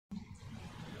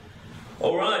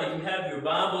All right, if you have your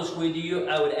Bibles with you,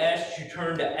 I would ask you to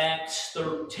turn to Acts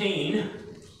 13.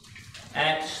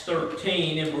 Acts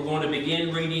 13, and we're going to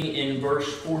begin reading in verse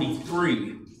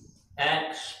 43.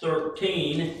 Acts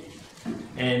 13,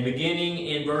 and beginning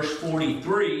in verse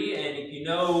 43. And if you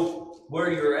know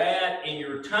where you're at in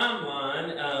your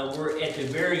timeline, we're at the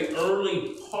very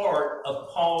early part of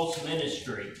Paul's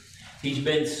ministry. He's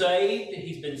been saved,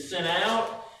 he's been sent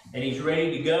out, and he's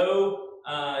ready to go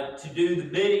to do the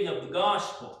bidding of the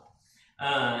gospel.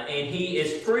 And he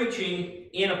is preaching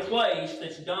in a place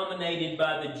that's dominated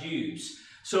by the Jews.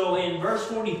 So in verse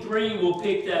 43, we'll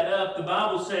pick that up. The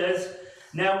Bible says,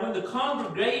 "Now when the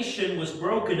congregation was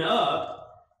broken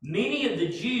up, many of the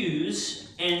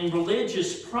Jews and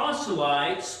religious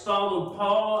proselytes followed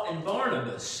Paul and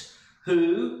Barnabas,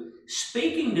 who,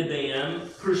 speaking to them,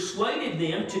 persuaded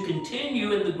them to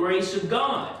continue in the grace of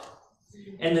God.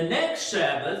 And the next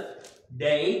Sabbath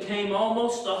day came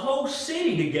almost the whole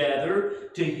city together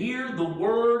to hear the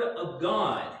word of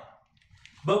God.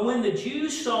 But when the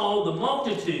Jews saw the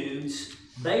multitudes,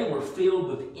 they were filled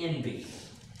with envy,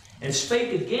 and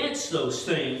spake against those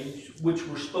things which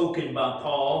were spoken by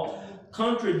Paul,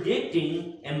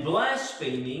 contradicting and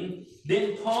blaspheming.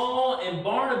 Then Paul and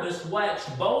Barnabas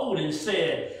waxed bold and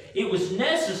said, It was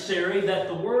necessary that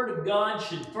the word of God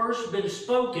should first been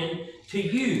spoken to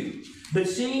you. But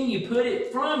seeing you put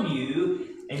it from you,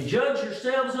 and judge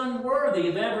yourselves unworthy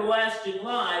of everlasting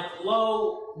life,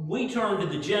 lo, we turn to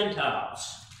the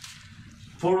Gentiles.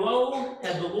 For lo,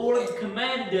 hath the Lord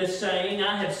commanded us, saying,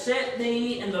 I have set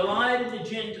thee in the light of the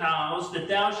Gentiles, that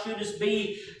thou shouldest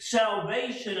be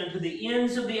salvation unto the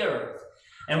ends of the earth.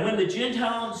 And when the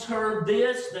Gentiles heard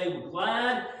this, they were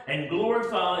glad, and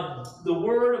glorified the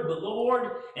word of the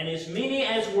Lord, and as many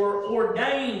as were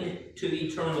ordained to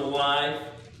eternal life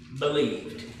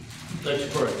believed."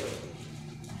 Let's pray.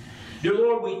 Dear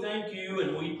Lord, we thank you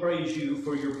and we praise you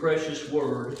for your precious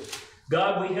word.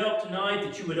 God, we help tonight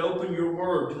that you would open your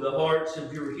word to the hearts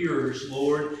of your hearers,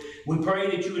 Lord. We pray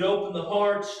that you would open the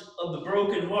hearts of the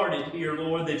brokenhearted here,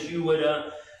 Lord, that you would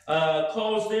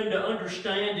cause them to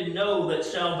understand and know that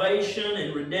salvation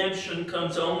and redemption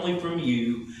comes only from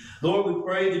you. Lord, we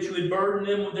pray that you would burden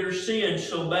them with their sins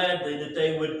so badly that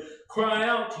they would cry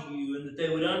out to you and that they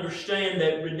would understand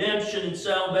that redemption and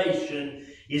salvation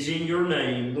is in your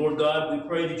name. Lord God, we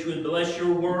pray that you would bless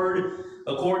your word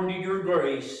according to your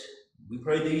grace. We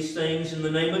pray these things in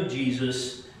the name of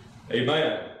Jesus.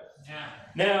 Amen. Yeah.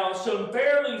 Now, some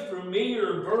fairly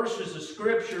familiar verses of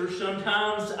Scripture.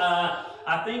 Sometimes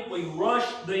I think we rush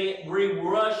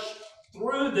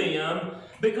through them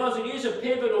because it is a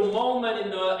pivotal moment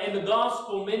in the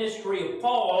gospel ministry of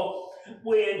Paul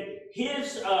when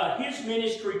his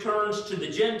ministry turns to the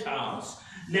Gentiles.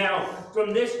 Now,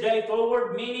 from this day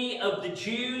forward, many of the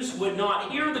Jews would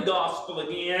not hear the gospel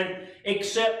again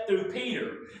except through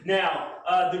Peter. Now,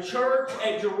 the church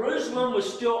at Jerusalem was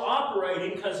still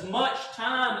operating because much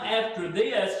time after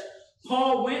this,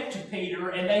 Paul went to Peter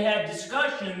and they had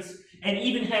discussions and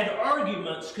even had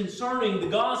arguments concerning the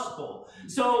gospel.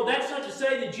 So that's not to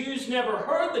say the Jews never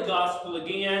heard the gospel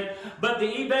again, but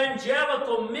the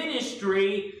evangelical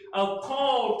ministry of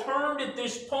Paul turned at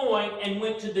this point and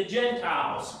went to the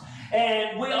Gentiles.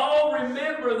 And we all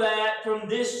remember that from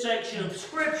this section of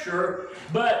Scripture.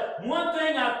 But one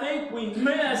thing I think we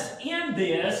miss in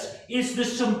this is the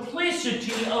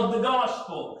simplicity of the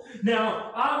gospel.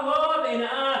 Now, I love and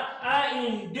I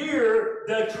endear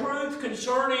the truth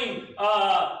concerning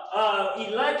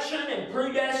election and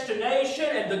predestination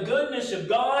and the goodness of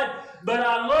God. But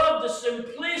I love the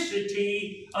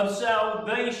simplicity of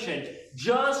salvation.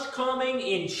 Just coming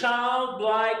in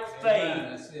childlike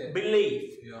faith,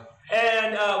 belief. Yeah.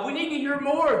 And we need to hear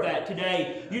more of that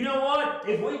today. You know what?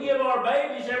 If we give our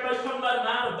babies, everybody's talking about an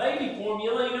amount of baby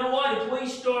formula. You know what? If we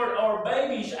start our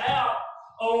babies out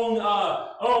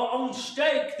on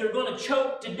steak, they're going to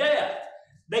choke to death.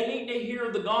 They need to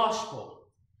hear the gospel.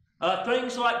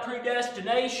 Things like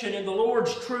predestination in the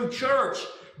Lord's true church,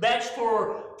 that's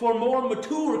for more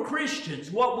mature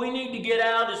Christians. What we need to get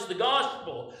out is the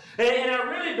gospel. And I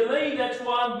really believe that's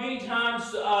why many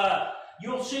times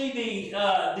you'll see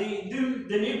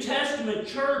the New Testament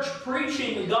church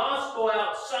preaching the gospel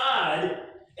outside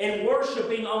and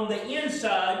worshiping on the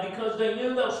inside, because they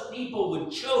knew those people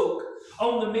would choke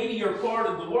on the meatier part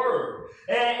of the word.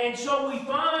 And so we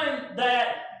find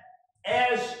that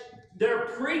as they're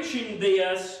preaching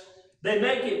this, they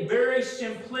make it very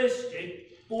simplistic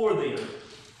for them.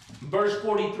 Verse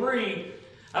 43,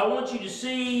 I want you to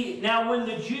see, now when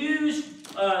the Jews,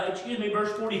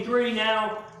 verse 43,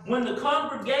 now when the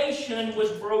congregation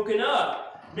was broken up.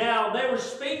 Now, they were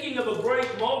speaking of a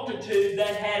great multitude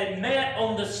that had met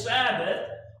on the Sabbath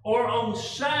or on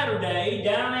Saturday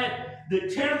down at the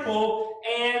temple,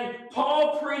 and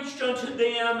Paul preached unto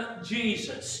them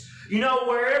Jesus. You know,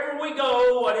 wherever we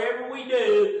go, whatever we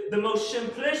do, the most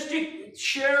simplistic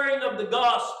sharing of the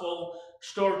gospel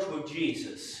starts with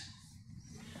Jesus.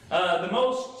 The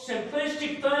most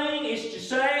simplistic thing is to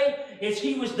say is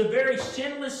He was the very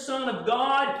sinless Son of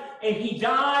God, and He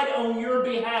died on your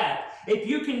behalf. If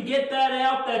you can get that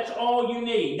out, that's all you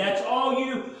need. That's all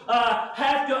you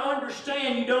have to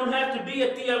understand. You don't have to be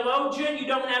a theologian. You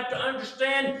don't have to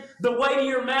understand the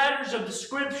weightier matters of the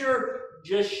Scripture.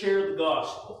 Just share the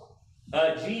gospel.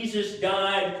 Jesus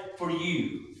died for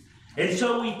you. And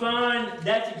so we find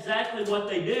that's exactly what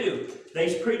they do.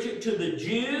 They preach it to the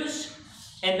Jews,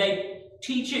 and they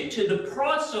teach it to the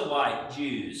proselyte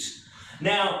Jews.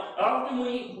 Now, often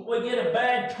we get a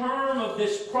bad term of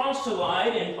this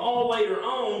proselyte, and Paul later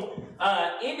on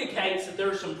indicates that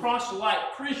there are some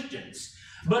proselyte Christians.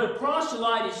 But a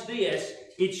proselyte is this: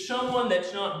 it's someone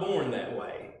that's not born that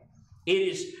way. It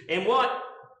is, and what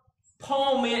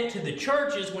Paul meant to the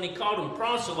churches when he called them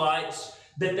proselytes,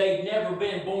 that they'd never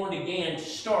been born again to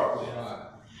start with.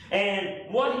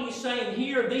 And what he's saying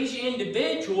here, these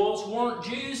individuals weren't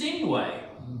Jews anyway.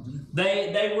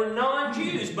 They were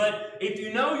non-Jews. But if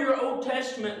you know your Old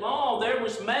Testament law, there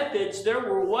was methods, there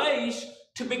were ways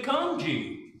to become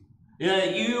Jew.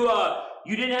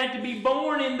 You didn't have to be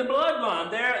born in the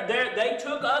bloodline. They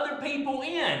took other people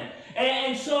in.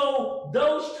 And so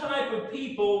those type of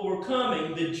people were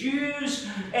coming. The Jews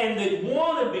and the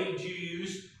wannabe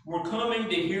Jews were coming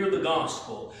to hear the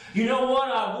gospel. You know what?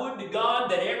 I would to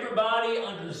God that everybody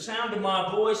under the sound of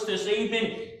my voice this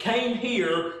evening came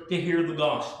here to hear the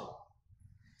gospel.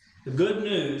 The good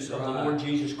news of the Lord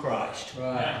Jesus Christ.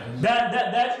 Right.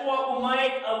 That's what will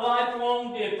make a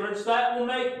lifelong difference.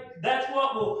 That's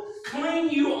what will cling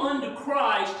you unto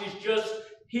Christ, is just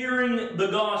hearing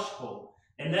the gospel.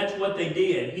 And that's what they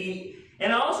did.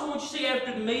 And I also want you to see,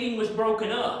 after the meeting was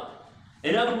broken up,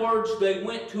 in other words, they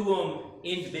went to them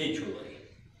individually.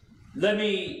 Let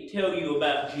me tell you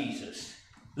about Jesus.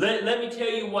 Let me tell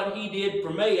you what He did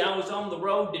for me. I was on the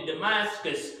road to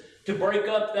Damascus to break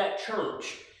up that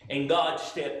church, and God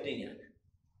stepped in.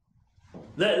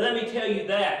 Let me tell you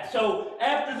that. So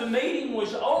after the meeting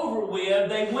was over with,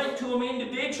 they went to them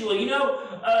individually. You know,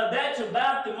 that's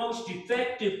about the most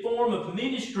effective form of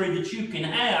ministry that you can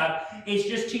have, is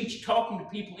just talking to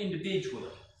people individually.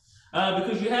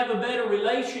 Because you have a better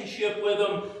relationship with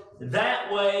them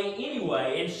that way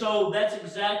anyway. And so that's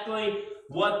exactly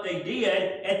what they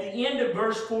did. At the end of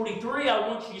verse 43, I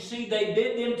want you to see they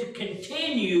bid them to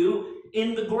continue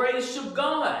in the grace of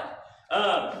God.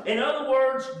 In other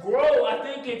words, grow. I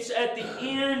think it's at the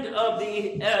end of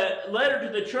the letter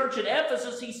to the church at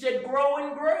Ephesus, he said, grow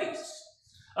in grace.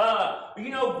 You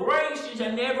know, grace is a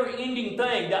never-ending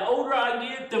thing. The older I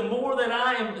get, the more that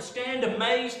I stand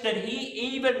amazed that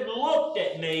He even looked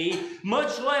at me,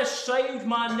 much less saved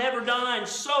my never-dying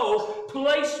soul,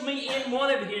 placed me in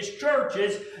one of His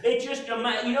churches. It just,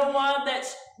 you know why that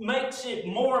makes it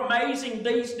more amazing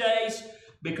these days?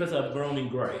 Because I've grown in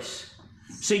grace.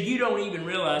 See, you don't even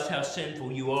realize how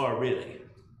sinful you are, really.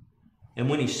 And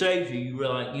when He saves you, you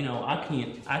realize, you know, I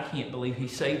can't believe He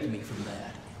saved me from that.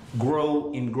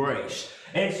 Grow in grace.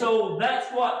 And so that's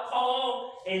what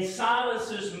Paul and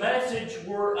Silas's message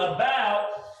were about.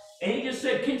 And he just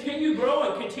said, continue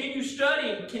growing, continue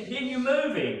studying, continue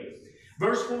moving.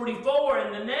 Verse 44,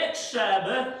 and the next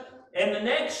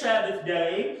Sabbath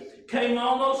day came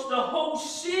almost the whole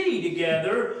city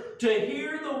together to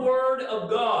hear the word of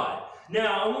God.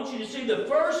 Now, I want you to see the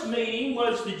first meeting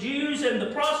was the Jews and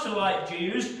the proselyte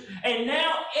Jews, and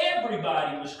now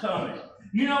everybody was coming.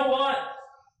 You know what?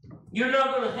 You're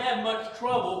not going to have much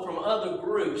trouble from other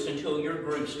groups until your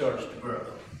group starts to grow.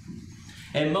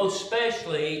 And most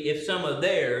especially if some of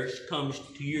theirs comes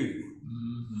to you.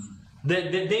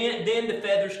 Then the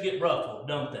feathers get ruffled,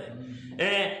 don't they?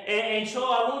 And so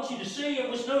I want you to see it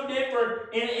was no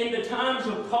different in the times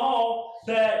of Paul,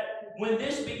 that when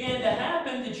this began to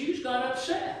happen, the Jews got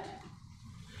upset.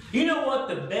 You know what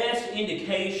the best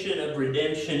indication of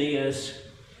redemption is?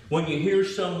 When you hear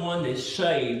someone that's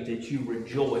saved, that you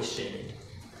rejoice in it.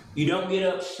 You don't get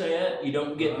upset. You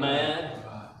don't get mad.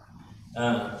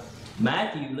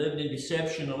 Matthew lived in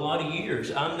deception a lot of years.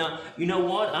 You know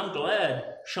what? I'm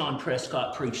glad Sean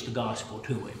Prescott preached the gospel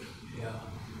to him. Yeah.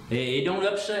 It don't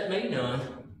upset me none.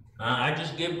 I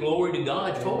just give glory to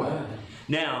God for it.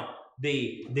 Now,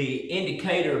 the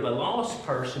indicator of a lost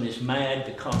person is mad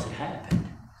because it happened.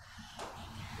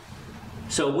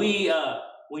 So we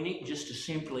we need just to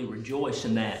simply rejoice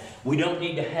in that. We don't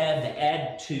need to have the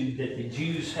attitude that the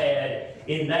Jews had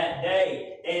in that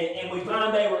day. And we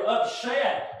find they were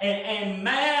upset and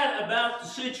mad about the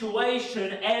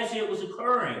situation as it was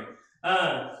occurring.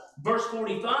 Verse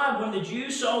 45, when the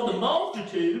Jews saw the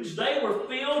multitudes, they were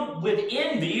filled with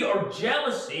envy or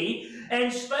jealousy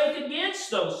and spake against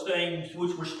those things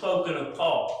which were spoken of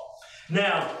Paul.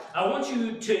 Now, I want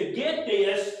you to get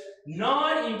this.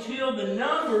 Not until the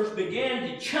numbers began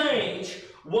to change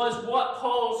was what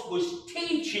Paul was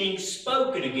teaching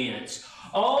spoken against.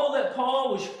 All that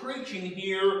Paul was preaching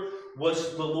here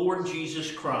was the Lord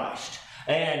Jesus Christ.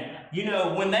 And, you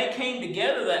know, when they came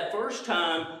together that first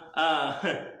time,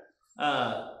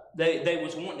 they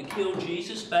was wanting to kill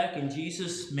Jesus back in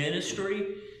Jesus'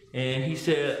 ministry. And he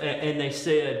said, and they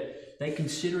said they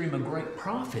consider him a great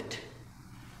prophet.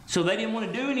 So they didn't want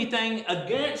to do anything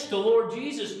against the Lord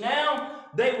Jesus. Now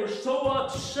they were so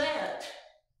upset.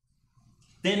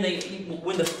 Then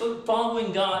when the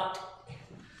following got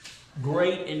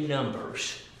great in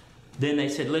numbers, then they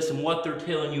said, listen, what they're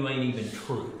telling you ain't even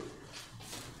true.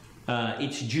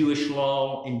 It's Jewish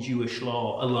law and Jewish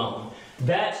law alone.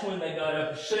 That's when they got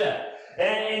upset.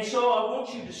 And so I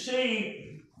want you to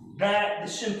see that the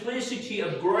simplicity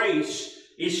of grace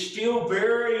is still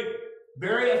very,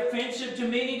 very offensive to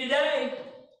many today.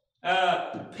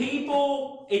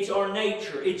 People, it's our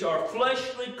nature. It's our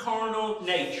fleshly, carnal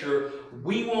nature.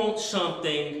 We want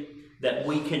something that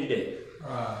we can do.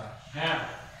 Yeah.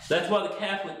 That's why the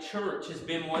Catholic Church has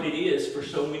been what it is for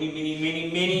so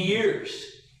many years.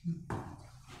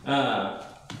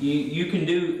 You can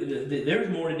do, there's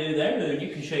more to do there than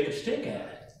you can shake a stick at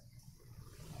it.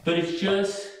 But it's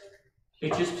just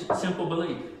simple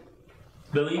belief.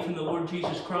 Belief in the Lord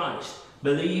Jesus Christ.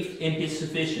 Belief in His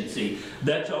sufficiency.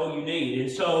 That's all you need. And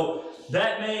so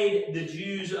that made the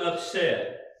Jews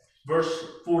upset. Verse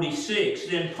 46,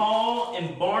 then Paul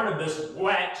and Barnabas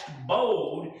waxed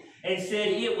bold and said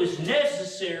it was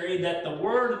necessary that the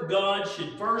word of God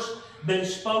should first been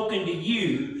spoken to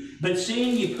you, but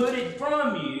seeing you put it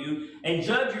from you and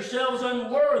judge yourselves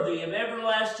unworthy of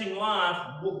everlasting life,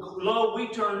 lo, we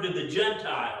turn to the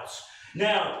Gentiles.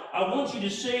 Now, I want you to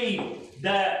see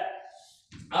that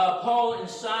Paul and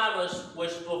Silas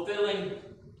was fulfilling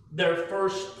their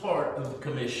first part of the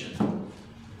commission.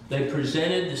 They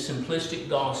presented the simplistic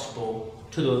gospel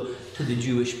to the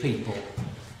Jewish people.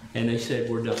 And they said,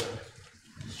 we're done.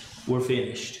 We're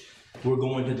finished. We're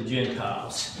going to the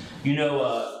Gentiles. You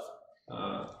know,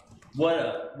 what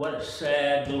a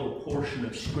sad little portion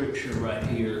of Scripture right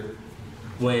here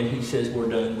when he says, we're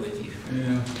done with you.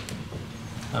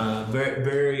 Yeah.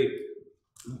 Very,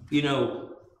 you know,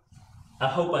 I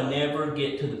hope I never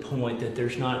get to the point that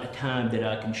there's not a time that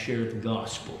I can share the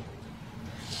gospel.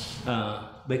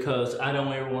 Because I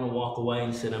don't ever want to walk away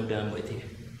and say, I'm done with you.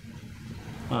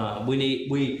 We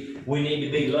need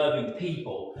to be loving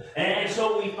people. And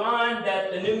so we find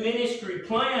that the new ministry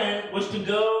plan was to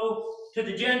go to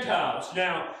the Gentiles.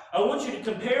 Now, I want you to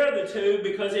compare the two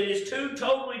because it is two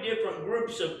totally different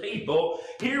groups of people.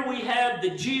 Here we have the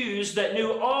Jews that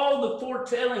knew all the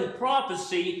foretelling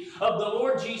prophecy of the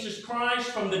Lord Jesus Christ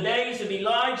from the days of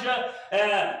Elijah,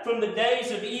 from the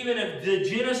days of even of the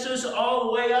Genesis, all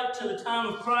the way up to the time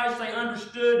of Christ. They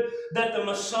understood that the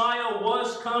Messiah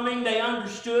was coming. They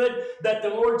understood that the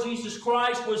Lord Jesus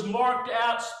Christ was marked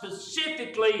out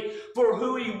specifically for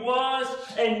who He was.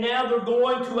 And now they're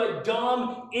going to a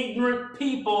dumb, ignorant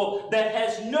people that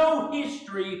has no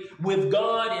history with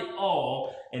God at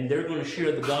all, and they're going to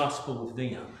share the gospel with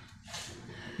them.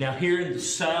 Now here in the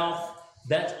South,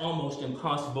 that's almost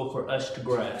impossible for us to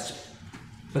grasp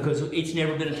because it's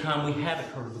never been a time we haven't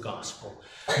heard of the gospel.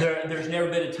 There's never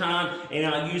been a time, and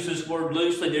I use this word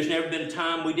loosely, there's never been a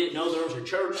time we didn't know there was a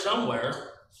church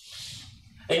somewhere.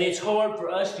 And it's hard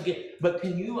for us to get, but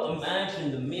can you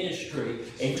imagine the ministry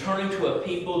and turning to a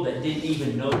people that didn't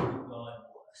even know who God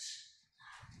was?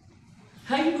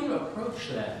 How are you going to approach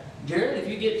that? Jared, if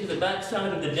you get to the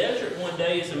backside of the desert one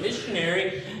day as a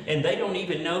missionary and they don't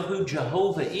even know who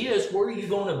Jehovah is, where are you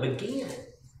going to begin?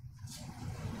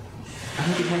 I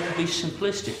think it has to be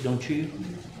simplistic, don't you?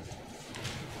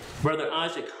 Brother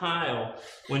Isaac Heil,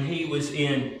 when he was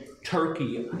in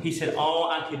Turkey, he said, all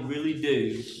I could really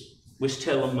do was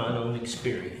tell them my own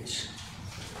experience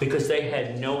because they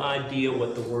had no idea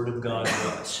what the Word of God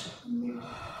was.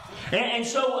 And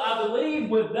so I believe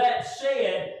with that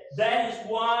said, that is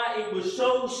why it was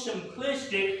so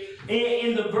simplistic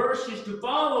in the verses to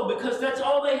follow, because that's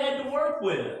all they had to work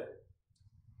with.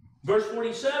 Verse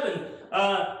 47,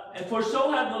 and for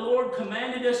so hath the Lord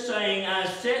commanded us, saying, I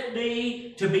set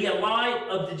thee to be a light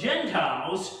of the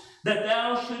Gentiles, that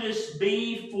thou shouldest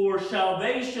be for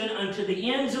salvation unto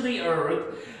the ends of the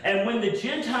earth. And when the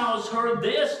Gentiles heard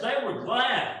this, they were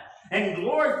glad, and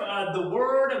glorified the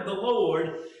word of the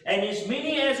Lord. And as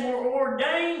many as were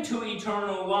ordained to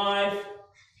eternal life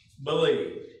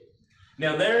believed.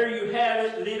 Now there you have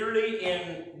it, literally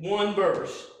in one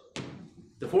verse.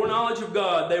 The foreknowledge of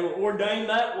God, they were ordained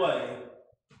that way.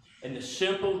 And the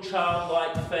simple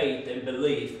childlike faith and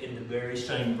belief in the very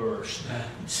same verse.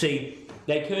 See,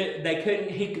 they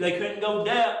couldn't go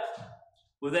depth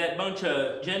with that bunch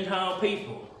of Gentile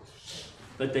people,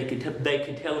 but they could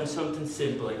tell them something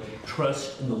simply: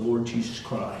 trust in the Lord Jesus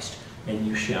Christ, and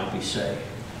you shall be saved.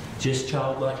 Just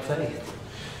childlike faith.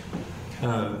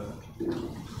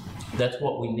 That's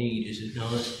what we need, is it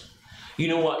not? You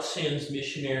know what sends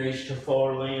missionaries to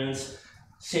far lands?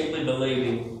 Simply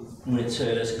believing when it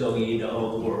says, "Go ye to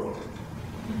all the world."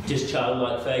 Just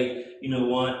childlike faith. You know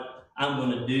what? I'm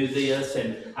going to do this,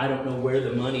 and I don't know where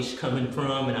the money's coming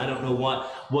from, and I don't know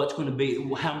what's going to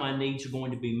be, how my needs are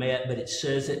going to be met, but it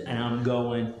says it, and I'm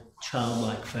going.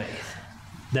 Childlike faith.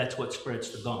 That's what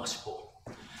spreads the gospel.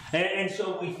 And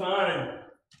so we find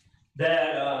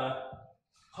that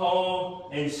Paul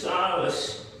and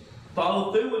Silas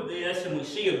follow through with this, and we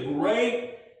see a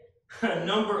great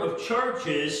number of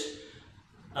churches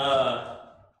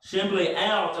simply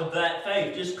out of that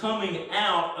faith, just coming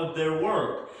out of their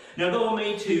work. Now go with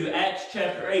me to Acts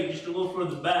chapter 8, just a little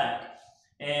further back,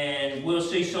 and we'll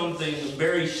see something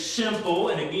very simple.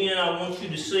 And again, I want you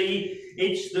to see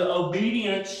it's the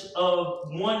obedience of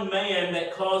one man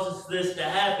that causes this to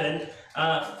happen.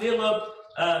 Philip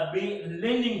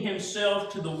lending himself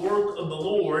to the work of the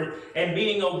Lord and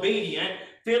being obedient.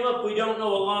 Philip, we don't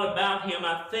know a lot about him.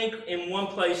 I think in one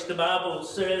place the Bible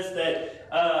says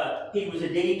that he was a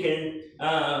deacon.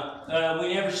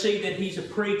 We never see that he's a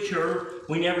preacher.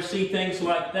 We never see things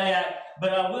like that.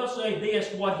 But I will say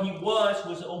this: what he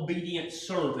was an obedient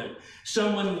servant.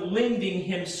 Someone lending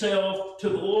himself to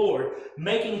the Lord,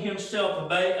 making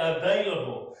himself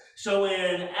available. So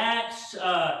in Acts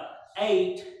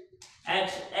 8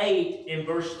 in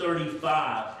verse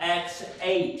 35, Acts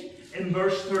 8 in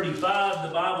verse 35,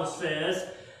 the Bible says,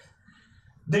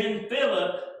 "Then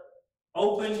Philip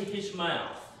opened his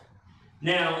mouth."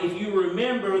 Now, if you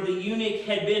remember, the eunuch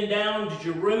had been down to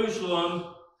Jerusalem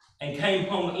and came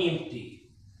home empty.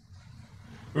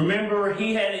 Remember,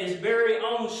 he had his very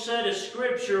own set of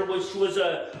scripture, which was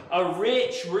a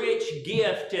rich, rich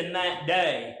gift in that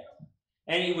day.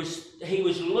 And he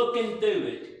was looking through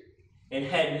it and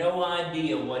had no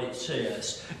idea what it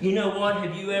says. You know what?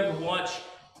 Have you ever watched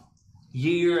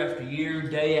year after year,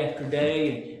 day after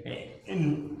day,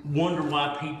 and wonder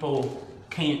why people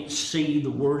can't see the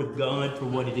Word of God for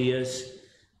what it is?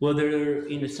 Well, they're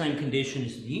in the same condition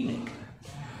as the eunuch.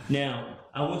 Now,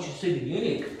 I want you to see the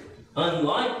eunuch,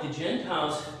 unlike the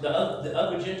Gentiles, the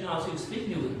other Gentiles he was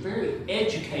speaking to, was a very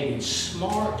educated,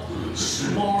 smart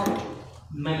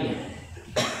man,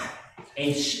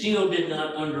 and still did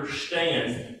not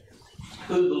understand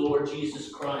who the Lord Jesus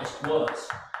Christ was.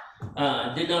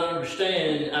 Did not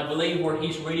understand. I believe where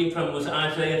he's reading from was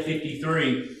Isaiah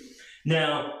 53.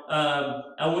 Now,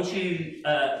 I want you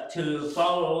to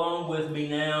follow along with me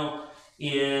now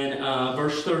in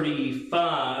verse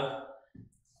 35.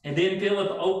 "And then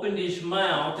Philip opened his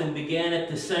mouth and began at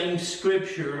the same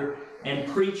scripture and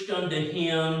preached unto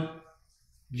him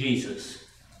Jesus."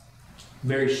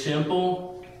 Very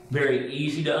simple, very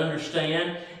easy to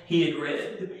understand. He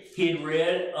had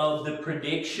read of the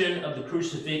prediction of the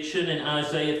crucifixion in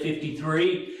Isaiah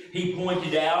 53. He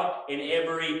pointed out in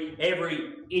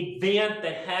every event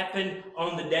that happened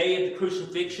on the day of the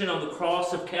crucifixion on the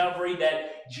cross of Calvary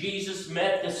that Jesus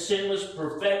met the sinless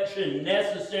perfection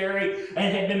necessary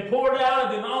and had been poured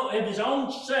out of his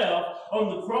own self on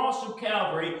the cross of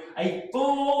Calvary, a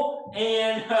full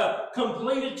and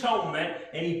complete atonement,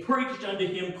 and he preached unto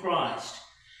him Christ.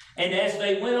 And as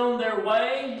they went on their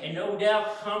way, and no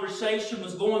doubt conversation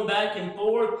was going back and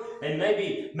forth, and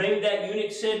maybe that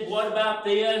eunuch said, "What about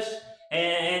this?"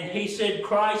 And he said,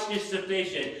 "Christ is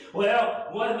sufficient." Well,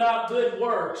 what about good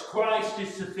works? Christ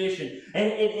is sufficient.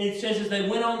 And it says as they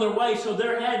went on their way, so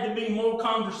there had to be more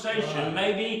conversation. Right.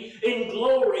 Maybe in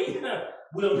glory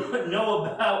we'll know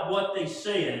about what they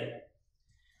said.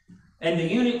 And the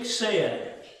eunuch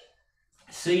said,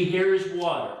 "See, here is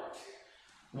water.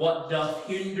 What doth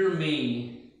hinder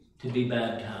me to be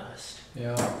baptized?"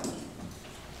 Yeah.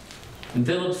 And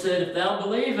Philip said, "If thou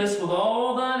believest with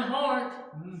all thine heart,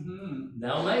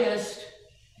 thou mayest."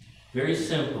 Very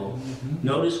simple.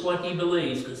 Notice what he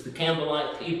believes, because the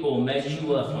Campbellite people mess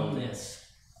you up on this.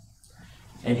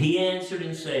 "And he answered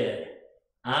and said,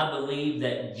 I believe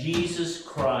that Jesus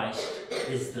Christ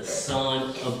is the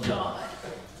Son of God.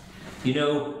 You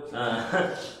know,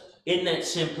 isn't that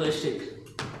simplistic?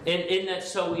 Isn't that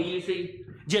so easy?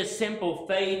 Just simple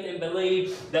faith and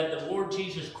believe that the Lord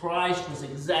Jesus Christ was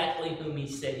exactly whom He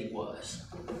said He was.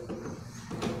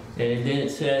 And then it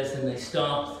says, and they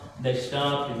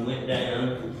stopped and went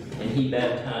down, and He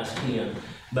baptized him.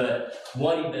 But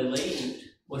what he believed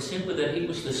was simply that He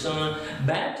was the Son.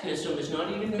 Baptism is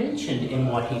not even mentioned in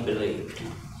what he believed.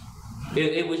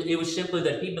 It was simply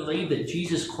that he believed that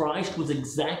Jesus Christ was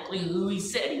exactly who He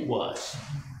said He was.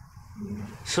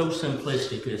 So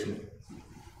simplistic, isn't it?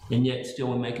 And yet still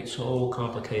we make it so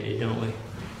complicated, don't we?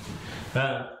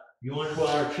 You wonder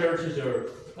why our churches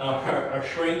are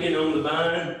shrinking on the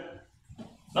vine?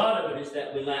 A lot of it is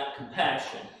that we lack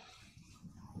compassion.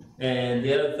 And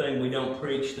the other thing, we don't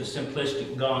preach the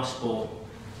simplistic gospel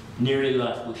nearly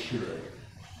like we should.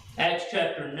 Acts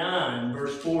chapter 9,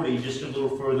 verse 40, just a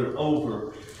little further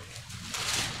over.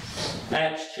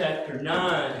 Acts chapter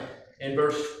 9 and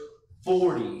verse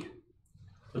 40.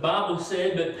 The Bible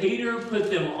said, but Peter put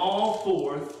them all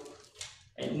forth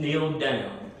and kneeled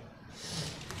down.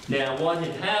 Now, what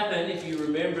had happened, if you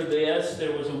remember this,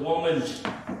 there was a woman,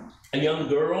 a young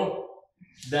girl,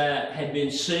 that had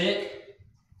been sick.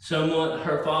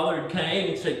 Her father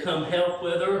came and said, come help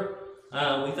with her.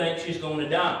 We think she's going to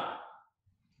die.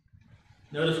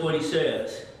 Notice what he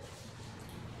says.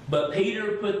 But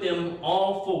Peter put them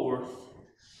all forth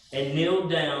and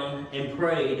kneeled down and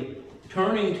prayed,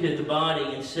 turning to the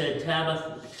body and said,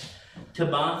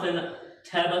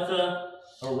 Tabitha,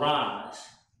 arise.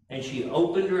 And she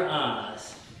opened her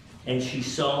eyes, and she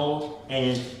saw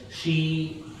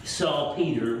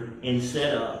Peter and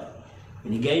sat up.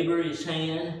 And he gave her his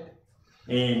hand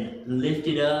and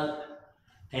lifted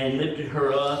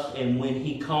her up. And when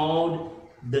he called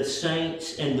the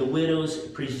saints and the widows,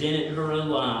 presented her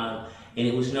alive. And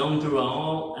it was known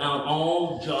throughout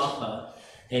all Joppa,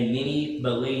 and many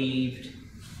believed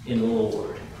in the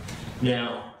Lord.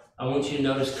 Now, I want you to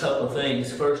notice a couple of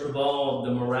things. First of all,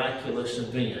 the miraculous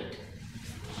event.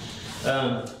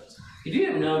 If you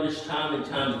have noticed time and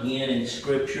time again in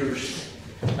Scriptures,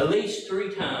 at least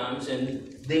 3 times, and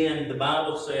then the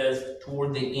Bible says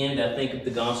toward the end, I think, of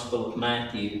the Gospel of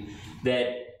Matthew,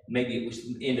 that maybe it was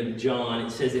the end of John,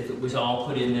 it says if it was all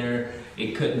put in there,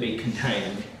 it couldn't be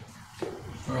contained.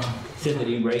 Right. It said that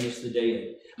He raised the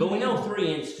dead. But we know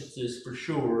 3 instances for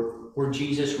sure where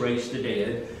Jesus raised the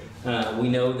dead. We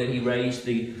know that He raised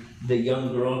the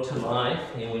young girl to life,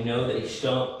 and we know that He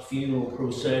stopped the funeral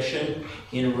procession,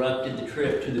 interrupted the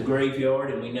trip to the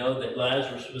graveyard, and we know that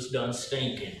Lazarus was done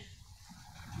stinking.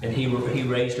 And He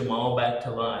raised them all back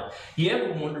to life. You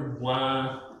ever wondered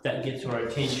why that gets our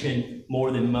attention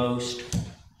more than most?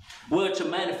 Well, it's a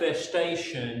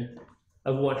manifestation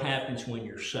of what happens when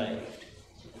you're saved.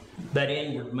 That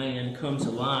inward man comes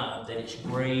alive, that it's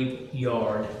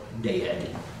graveyard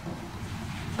dead.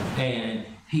 And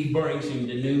He brings him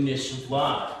to newness of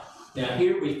life. Now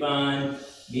here we find,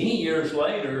 many years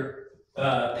later,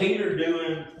 Peter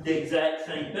doing the exact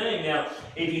same thing. Now,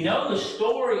 if you know the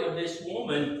story of this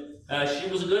woman, she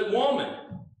was a good woman.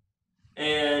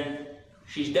 And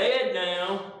she's dead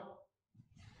now,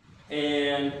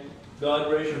 and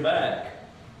God raised her back.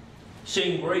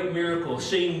 Seeing great miracles,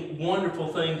 seeing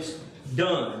wonderful things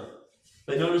done.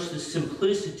 But notice the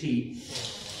simplicity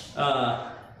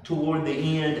toward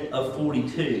the end of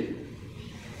 42.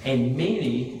 And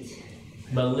many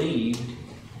believed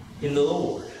in the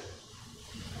Lord.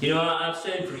 You know, I've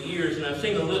said for years, and I've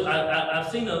seen a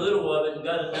little of it and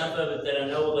got enough of it that I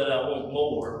know that I want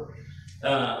more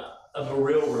of a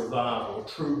real revival,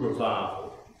 true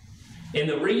revival. And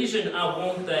the reason I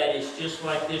want that is just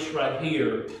like this right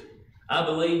here. I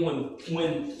believe when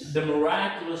the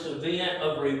miraculous event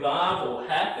of revival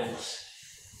happens,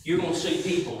 you're going to see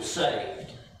people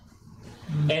saved.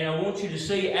 And I want you to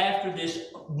see after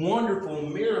this wonderful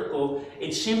miracle,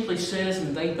 it simply says,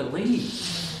 and they believe.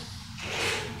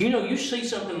 You know, you see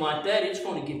something like that, it's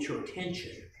going to get your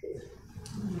attention.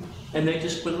 And they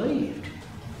just believed.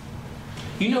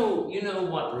 You know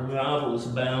what revival is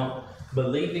about?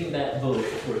 Believing that book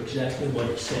for exactly what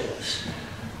it says.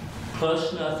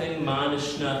 Plus nothing,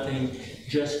 minus nothing,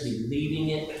 just believing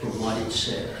it for what it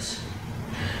says.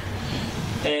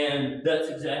 And that's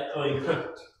exactly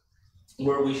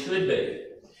where we should be.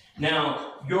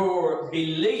 Now, your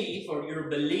belief or your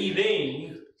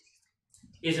believing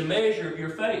is a measure of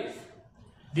your faith.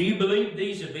 Do you believe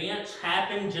these events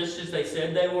happened just as they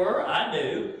said they were? I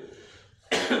do.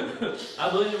 I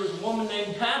believe there was a woman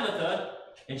named Tabitha,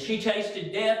 and she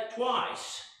tasted death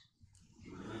twice.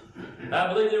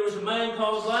 I believe there was a man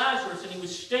called Lazarus, and he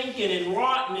was stinking and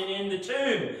rotten and in the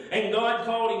tomb. And God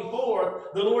called him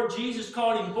forth. The Lord Jesus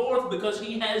called him forth because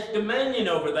he has dominion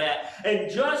over that. And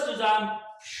just as I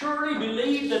surely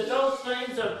believe that those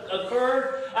things have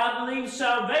occurred, I believe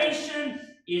salvation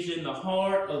is in the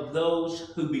heart of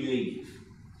those who believe.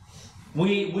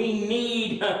 We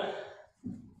need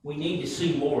to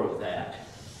see more of that.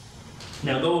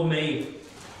 Now go with me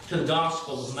to the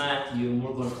Gospel of Matthew, and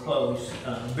we're going to close.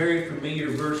 Very familiar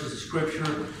verses of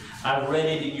Scripture. I've read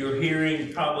it in your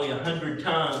hearing probably 100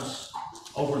 times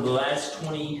over the last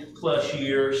 20 plus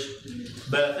years,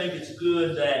 but I think it's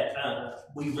good that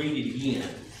we read it again.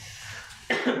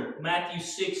 Matthew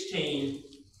 16,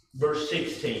 verse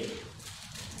 16.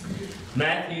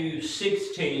 Matthew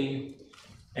 16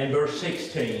 and verse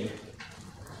 16.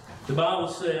 The Bible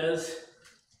says,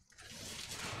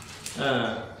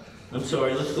 let's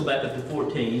go back up to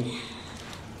 14.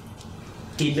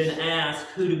 He'd been asked,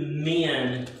 who do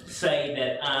men say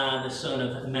that I, the Son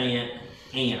of Man,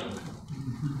 am?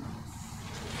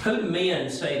 Who do men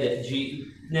say that Jesus...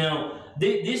 Now,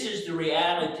 this is the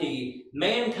reality.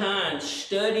 Mankind,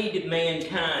 studied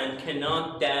mankind,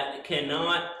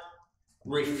 cannot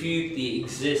refute the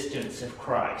existence of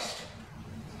Christ.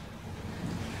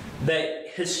 That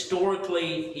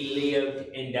historically he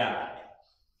lived and died.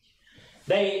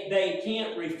 They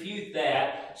can't refute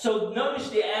that. So notice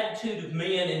the attitude of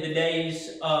men in the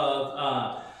days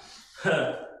of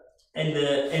in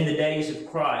the days of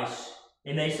Christ.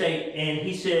 And they say, and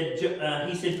he said,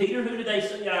 Peter, who do they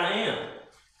say I am?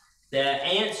 The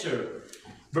answer,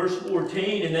 verse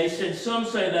 14, and they said, some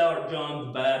say thou art John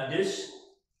the Baptist,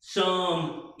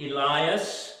 some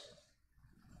Elias,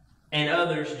 and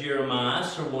others Jeremiah,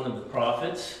 or one of the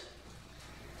prophets.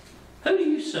 Who do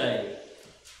you say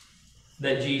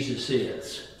that Jesus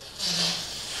is?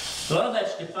 Well,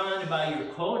 that's defined by your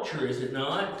culture, is it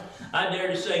not? I dare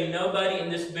to say nobody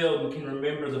in this building can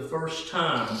remember the first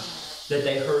time that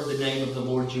they heard the name of the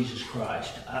Lord Jesus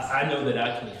Christ. I know that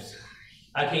I can't.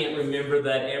 I can't remember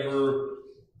that ever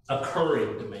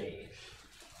occurring to me.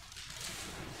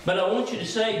 But I want you to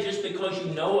say, just because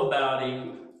you know about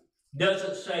him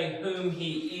doesn't say whom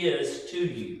he is to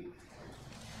you.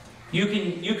 You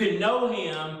can know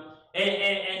him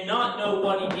and not know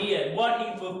what he did, what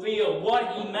he fulfilled,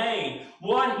 what he made,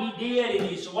 what he did in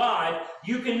his life.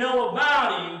 You can know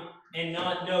about him and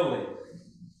not know it.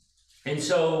 And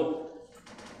so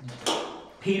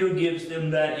Peter gives them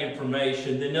that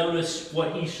information. Then notice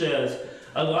what he says,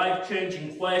 a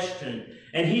life-changing question.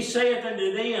 And he saith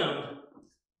unto them,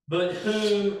 but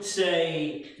whom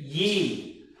say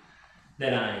ye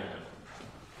that I am?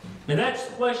 And that's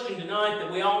the question tonight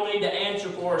that we all need to answer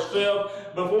for ourselves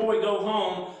before we go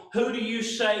home. Who do you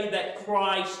say that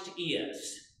Christ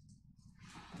is?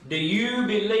 Do you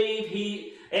believe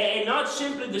he, and not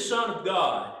simply the Son of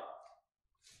God,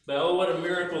 but oh, what a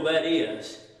miracle that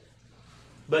is.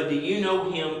 But do you know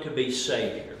him to be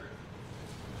Savior?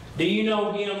 Do you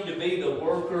know him to be the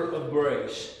worker of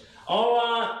grace? All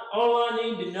I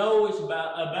need to know is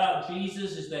about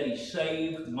Jesus is that he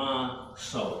saved my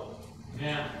soul.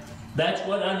 Yeah. That's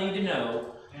what I need to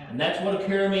know. Yeah. And that's what will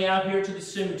carry me out here to the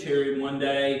cemetery one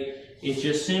day. It's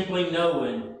just simply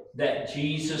knowing that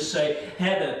Jesus saved.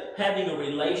 Having a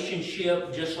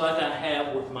relationship just like I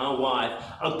have with my wife.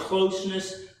 A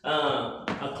closeness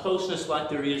like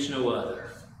there is no other.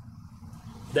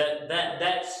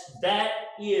 That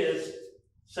is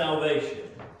salvation.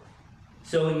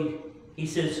 So he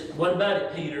says, what about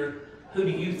it, Peter? Who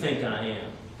do you think I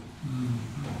am?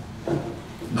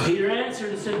 Mm-hmm. Peter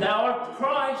answered and said, thou art the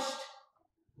Christ,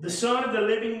 the Son of the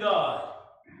living God.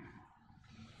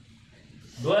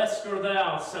 Blessed art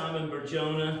thou, Simon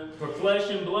Bar-Jonah, for flesh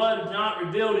and blood have not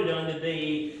revealed it unto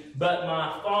thee, but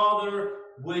my Father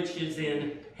which is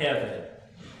in heaven.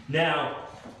 Now,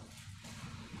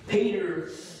 Peter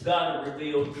got a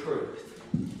revealed truth.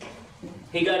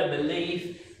 He got a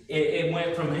belief. It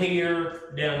went from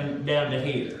here down to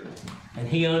here. And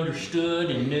he understood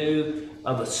and knew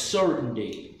of a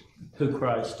certainty who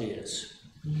Christ is.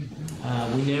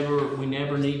 We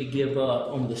never need to give up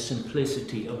on the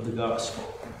simplicity of the gospel.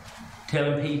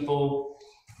 Telling people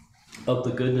of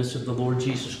the goodness of the Lord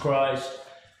Jesus Christ.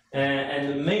 And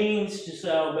the means to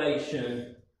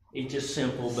salvation is just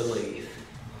simple belief.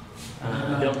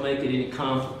 Don't make it any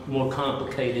more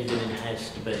complicated than it has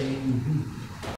to be.